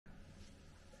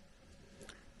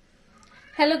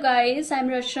Hello guys, I'm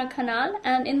Rachana Khanal,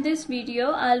 and in this video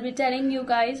I'll be telling you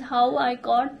guys how I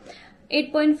got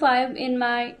 8.5 in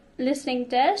my listening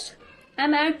test.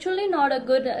 I'm actually not a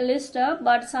good listener,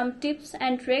 but some tips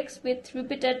and tricks with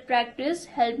repeated practice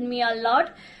helped me a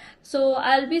lot. So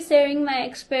I'll be sharing my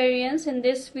experience in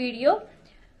this video.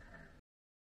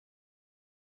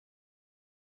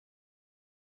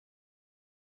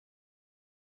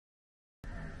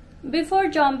 Before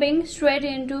jumping straight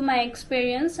into my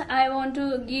experience, I want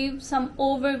to give some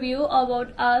overview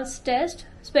about IELTS test,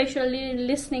 especially in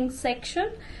listening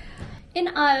section. In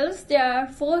IELTS, there are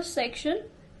 4 sections: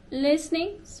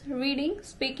 listening, reading,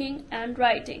 speaking, and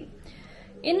writing.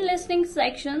 In listening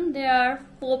section, there are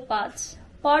 4 parts.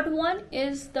 Part 1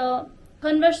 is the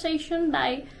conversation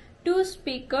by 2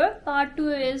 speakers. Part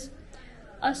 2 is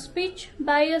a speech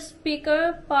by a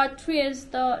speaker. Part 3 is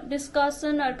the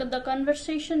discussion or the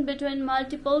conversation between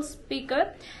multiple speakers,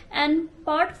 and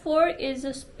part 4 is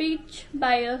a speech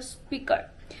by a speaker.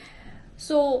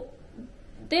 So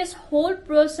this whole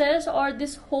process or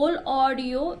this whole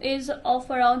audio is of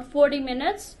around 40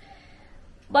 minutes,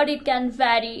 but it can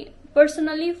vary.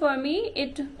 Personally, for me,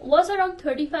 it was around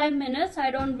 35 minutes.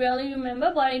 I don't really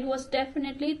remember, but it was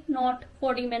definitely not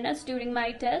 40 minutes during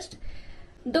my test.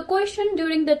 The question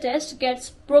during the test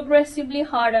gets progressively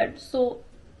harder. So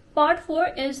part 4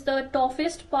 is the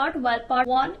toughest part, while part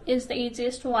 1 is the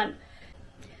easiest one.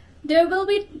 There will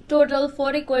be total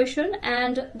 40 questions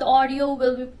and the audio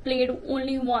will be played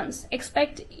only once.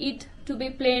 Expect it to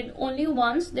be played only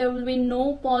once. There will be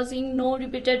no pausing, no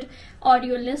repeated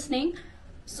audio listening.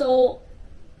 So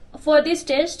for this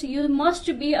test, you must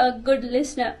be a good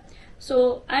listener.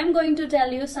 So I'm going to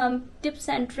tell you some tips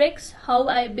and tricks how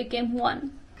I became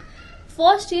one.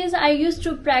 First is, I used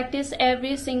to practice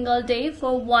every single day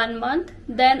for 1 month.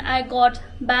 Then I got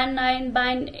band 9,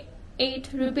 band 8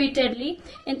 repeatedly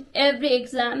in every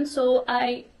exam. So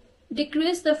I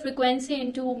decreased the frequency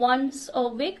into once a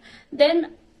week.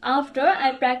 Then after,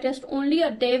 I practiced only a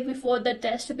day before the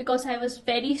test because I was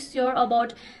very sure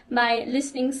about my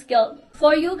listening skill.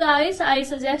 For you guys, I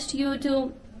suggest you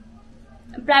to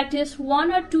practice 1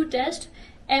 or 2 tests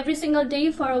every single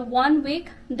day for 1 week,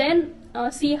 then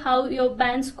see how your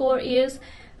band score is,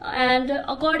 and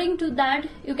according to that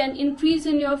you can increase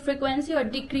in your frequency or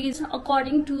decrease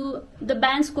according to the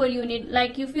band score you need.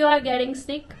 Like if you are getting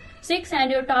 6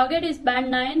 and your target is band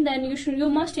 9, then you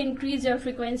must increase your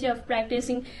frequency of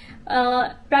practicing.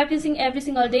 Practicing every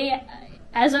single day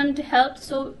hasn't helped,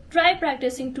 so try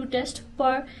practicing 2 tests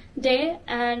per day.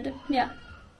 And yeah.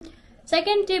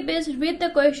 Second tip is, read the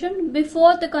question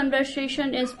before the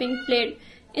conversation is being played.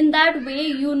 In that way,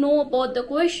 you know about the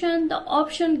question, the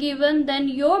option given, then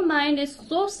your mind is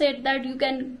so set that you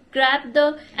can grab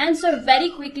the answer very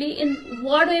quickly in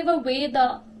whatever way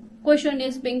the question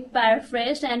is being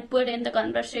paraphrased and put in the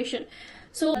conversation.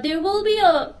 So there will be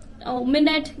a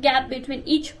minute gap between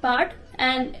each part,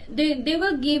 and they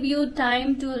will give you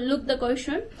time to look the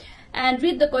question and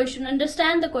read the question,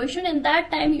 understand the question. In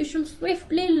that time, you should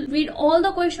swiftly read all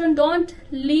the question. Don't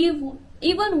leave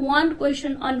even one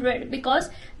question unread, because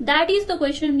that is the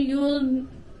question you will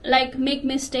make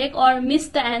mistake or miss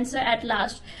the answer at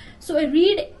last. So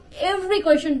read every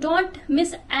question, don't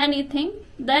miss anything,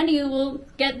 then you will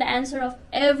get the answer of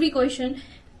every question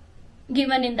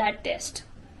given in that test.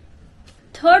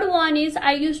 Third one is,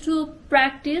 I used to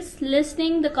practice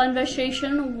listening the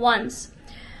conversation once.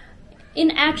 In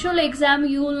actual exam,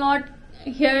 you will not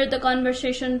hear the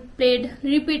conversation played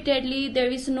repeatedly. There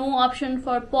is no option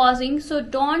for pausing, so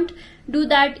don't do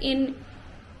that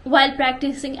while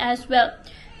practicing as well.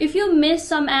 If you miss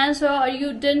some answer or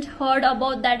you didn't heard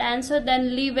about that answer,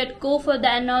 then leave it, go for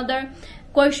another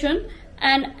question,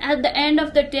 and at the end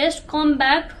of the test come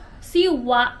back, see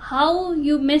how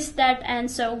you missed that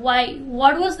answer,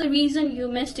 what was the reason you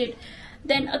missed it,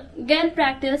 then again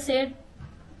practice it,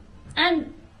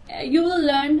 and you will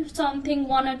learn something,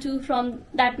 1 or 2 from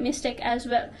that mistake as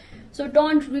well. So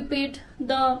don't repeat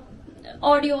the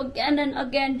audio again and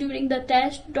again during the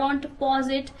test. Don't pause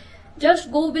it, just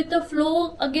go with the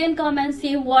flow. Again come and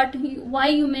see why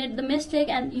you made the mistake,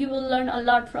 and you will learn a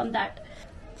lot from that.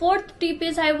 Fourth tip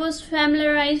is, I was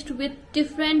familiarized with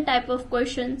different type of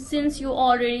questions. Since you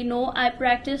already know, I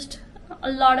practiced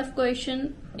a lot of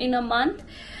questions in a month,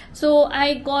 so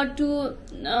I got to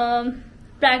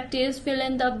practice fill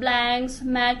in the blanks,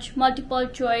 match multiple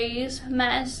choice,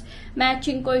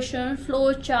 matching question,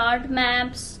 flow chart,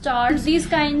 maps, stars, these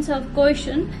kinds of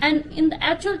questions. And in the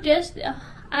actual test,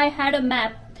 I had a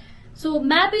map. So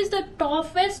map is the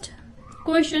toughest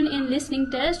question in listening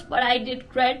test, but I did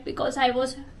great because I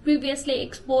was previously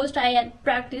exposed. I had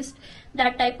practiced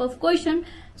that type of question,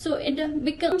 so it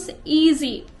becomes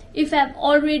easy if I've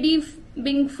already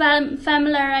been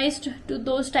familiarized to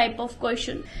those type of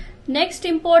question. Next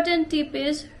important tip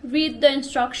is read the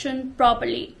instruction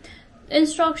properly.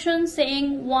 Instructions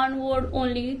saying one word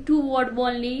only, two word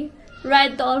only,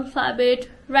 write the alphabet,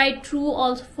 write true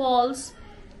or false,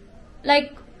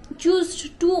 like choose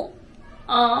two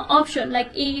option like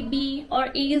A, B or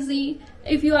A, Z.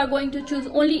 If you are going to choose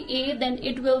only A, then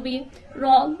it will be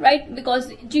wrong, right?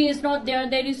 Because G is not there.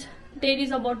 There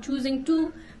is about choosing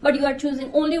two, but you are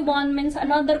choosing only one, means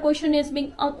another question is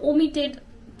being omitted.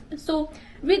 So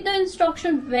read the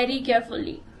instruction very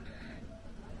carefully.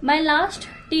 My last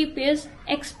tip is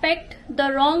expect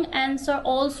the wrong answer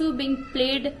also being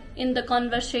played in the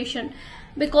conversation,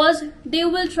 because they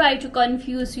will try to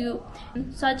confuse you,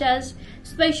 such as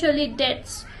especially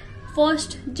dates.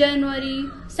 1st January,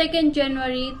 2nd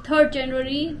January, 3rd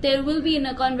January, there will be in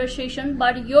a conversation,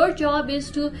 but your job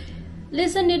is to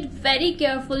listen it very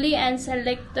carefully and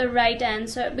select the right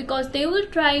answer, because they will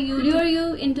try to lure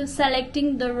you into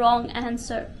selecting the wrong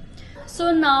answer.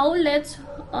 So now let's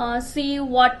see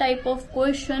what type of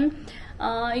question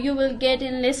you will get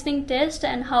in listening test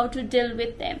and how to deal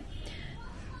with them.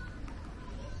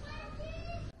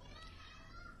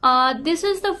 This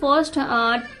is the first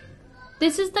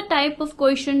this is the type of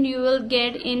question you will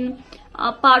get in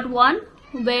part 1,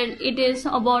 where it is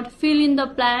about fill in the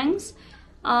blanks.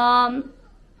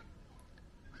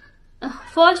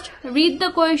 First, read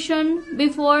the question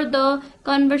before the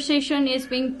conversation is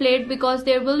being played, because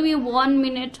there will be 1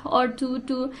 minute or two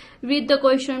to read the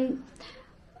question.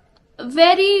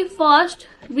 Very fast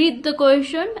read the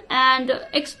question and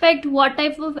expect what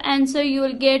type of answer you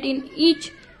will get in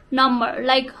each number.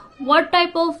 Like what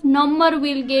type of number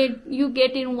will you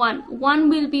get in 1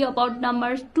 will be about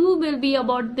numbers, 2 will be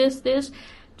about this,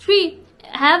 3,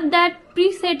 have that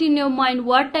preset in your mind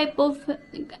what type of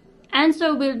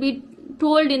answer will be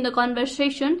told in the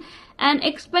conversation, and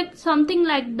expect something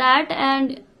like that,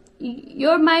 and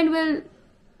your mind will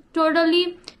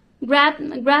totally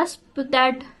grasp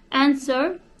that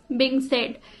answer being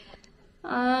said.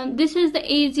 This is the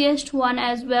easiest one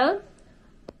as well.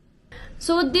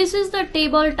 So this is the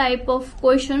table type of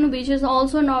question, which is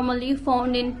also normally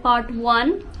found in part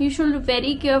 1. You should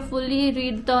very carefully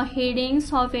read the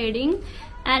headings of heading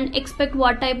and expect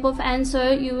what type of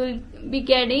answer you will be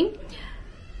getting.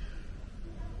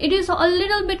 It is a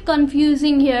little bit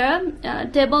confusing here.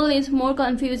 Table is more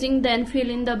confusing than fill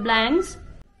in the blanks.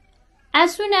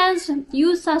 As soon as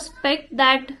you suspect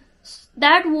that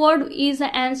that word is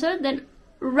the answer, then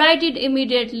write it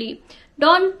immediately.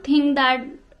 Don't think that,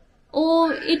 oh,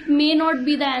 it may not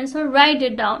be the answer. Write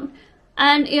it down,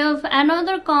 and if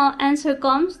another answer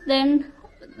comes, then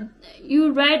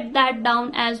you write that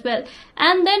down as well,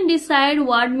 and then decide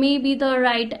what may be the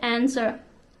right answer,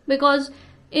 because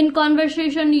in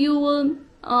conversation you will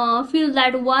feel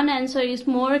that one answer is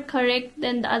more correct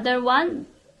than the other one,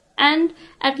 and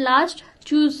at last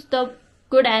choose the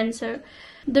good answer,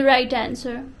 the right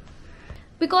answer.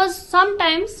 Because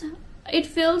sometimes it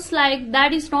feels like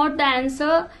that is not the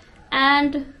answer,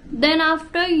 and then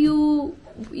after you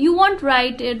won't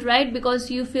write it, right?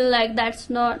 Because you feel like that's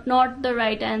not the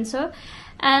right answer,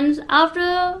 and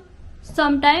after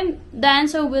some time the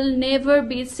answer will never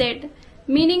be said,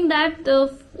 meaning that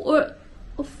the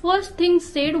first thing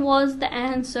said was the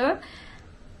answer,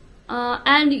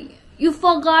 and you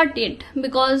forgot it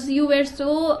because you were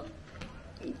so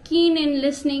keen in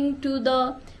listening to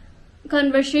the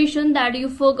conversation that you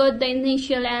forgot the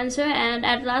initial answer, and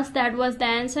at last that was the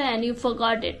answer and you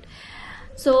forgot it.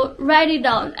 So write it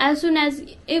down. As soon as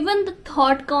even the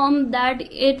thought comes that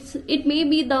it may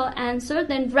be the answer,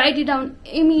 then write it down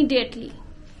immediately.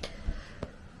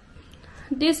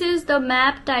 This is the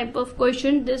map type of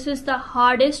question. This is the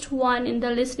hardest one in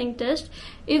the listening test.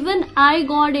 Even I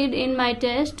got it in my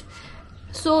test.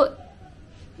 So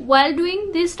while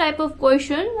doing this type of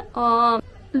question,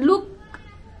 look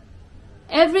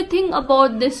everything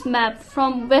about this map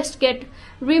from Westgate.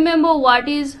 Remember what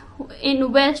is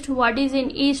in west, what is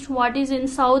in east, what is in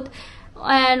south,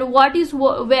 and what is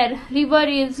where. River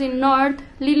is in north,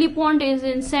 Lily Pond is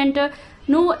in center.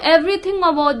 Know everything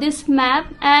about this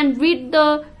map and read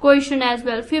the question as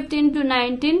well. 15 to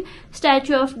 19,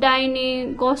 Statue of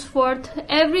Diane, Gosforth,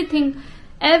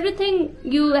 everything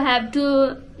you have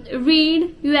to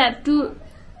read. You have to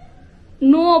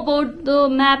know about the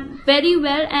map very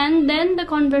well, and then the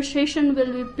conversation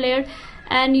will be played,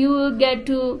 and you will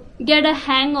get a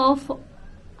hang of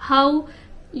how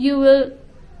you will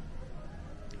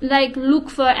like look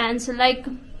for answer. Like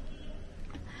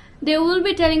they will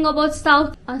be telling about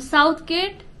south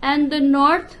gate and the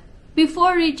north.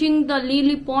 Before reaching the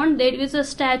lily pond, there is a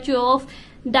statue of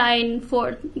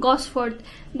Gosforth.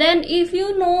 Then if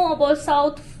you know about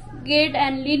south gate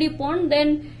and lily pond,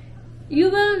 then you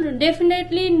will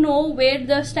definitely know where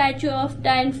the statue of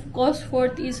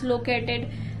Gosforth is located.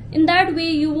 In that way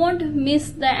you won't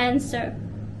miss the answer.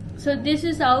 So this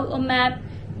is how a map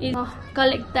is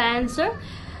collect the answer.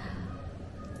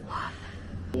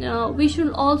 We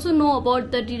should also know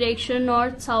about the direction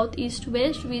north, south, east,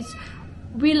 west, which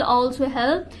will also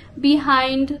help.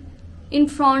 Behind, in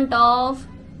front of,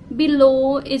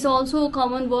 below is also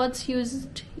common words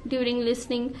used during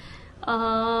listening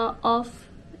of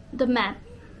the map.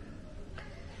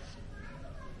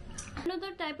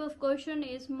 Another type of question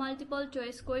is multiple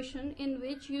choice question, in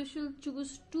which you should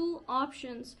choose two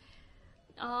options.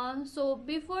 So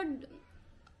before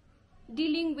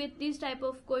dealing with this type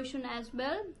of question as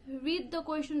well, read the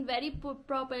question very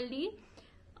properly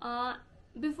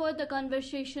before the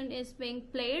conversation is being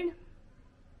played.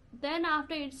 Then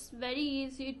after, it's very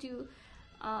easy to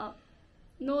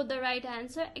know the right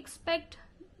answer. Expect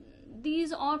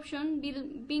these options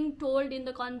being told in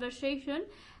the conversation,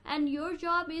 and your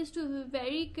job is to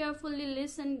very carefully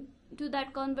listen to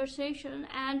that conversation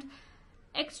and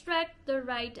extract the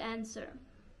right answer.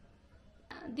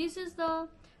 This is the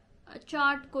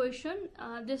chart question.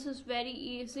 This is very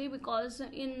easy because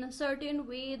in a certain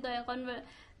way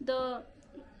the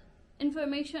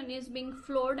information is being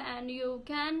flowed, and you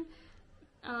can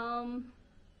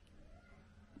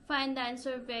find the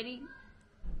answer very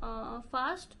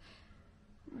fast.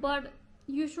 But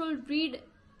you should read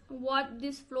what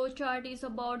this flow chart is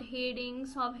about,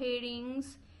 headings,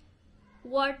 subheadings,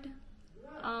 what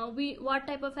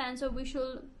type of answer we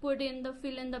should put in the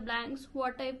fill in the blanks,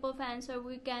 what type of answer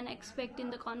we can expect in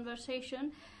the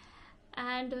conversation,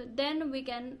 and then we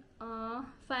can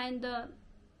find the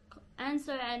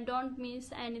answer and don't miss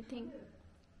anything.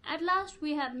 At last,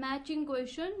 we have matching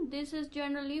question. This is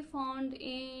generally found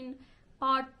in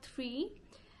part 3.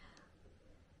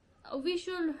 We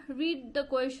should read the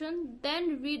question,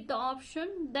 then read the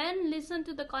option, then listen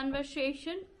to the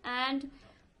conversation, and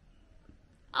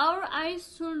our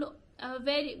eyes should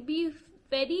be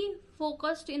very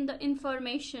focused in the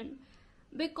information,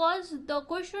 because the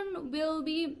question will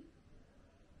be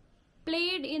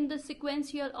played in the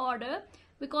sequential order,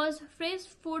 because fresh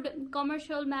food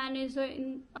commercial manager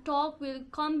in talk will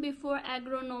come before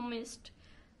agronomist.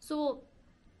 So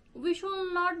we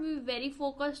should not be very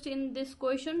focused in this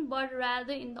question, but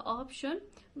rather in the option.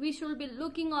 We should be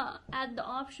looking at the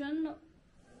option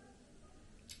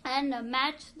and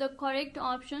match the correct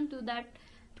option to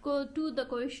the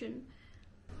question.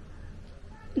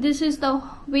 This is the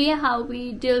way how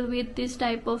we deal with this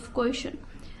type of question.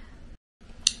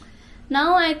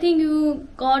 Now I think you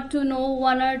got to know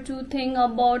one or two things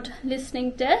about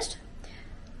listening test.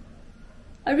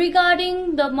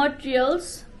 Regarding the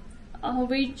materials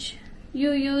which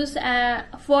you use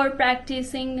for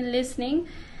practicing listening,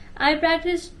 I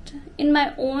practiced in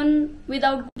my own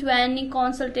without going to any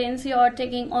consultancy or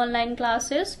taking online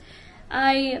classes.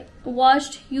 I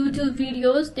watched YouTube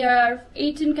videos. There are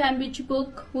 18 Cambridge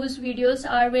book whose videos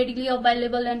are readily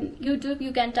available on YouTube.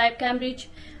 You can type Cambridge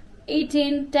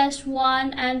 18 test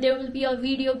 1 and there will be a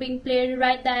video being played.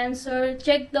 Write the answer,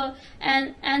 check the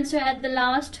answer at the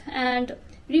last, and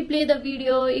replay the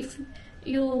video if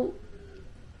you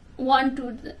want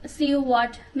to see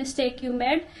what mistake you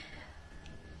made.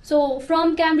 So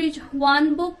from Cambridge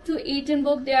 1 book to 18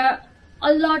 book, there are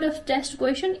a lot of test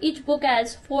question. Each book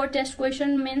has 4 test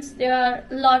question, means there are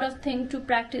a lot of things to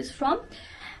practice from.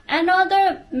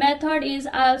 Another method is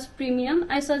IELTS Premium.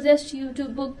 I suggest you to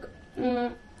book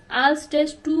IELTS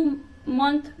test 2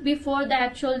 months before the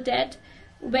actual date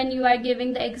when you are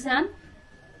giving the exam.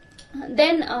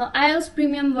 Then IELTS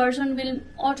Premium version will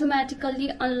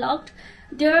automatically unlocked.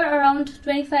 There are around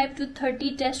 25 to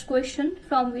 30 test questions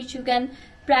from which you can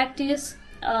practice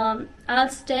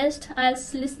IELTS test,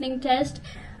 IELTS listening test.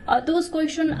 Those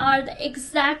questions are the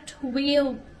exact way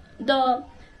the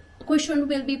question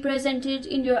will be presented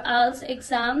in your IELTS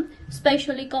exam,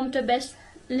 especially computer based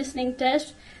listening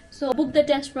test. So book the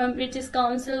test from British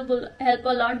Council will help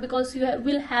a lot, because you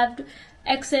will have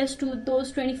access to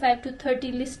those 25 to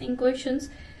 30 listening questions.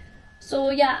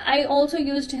 So yeah, I also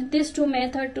used these two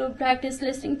methods to practice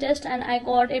listening test and I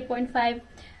got 8.5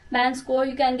 band score.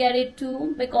 You can get it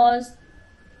too, because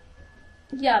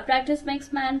yeah, practice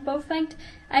makes man perfect.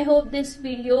 I hope this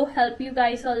video helped you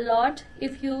guys a lot.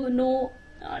 If you know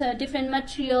the different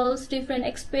materials, different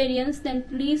experience, then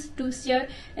please do share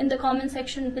in the comment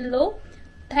section below.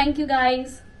 Thank you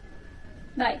guys.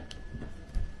 Bye.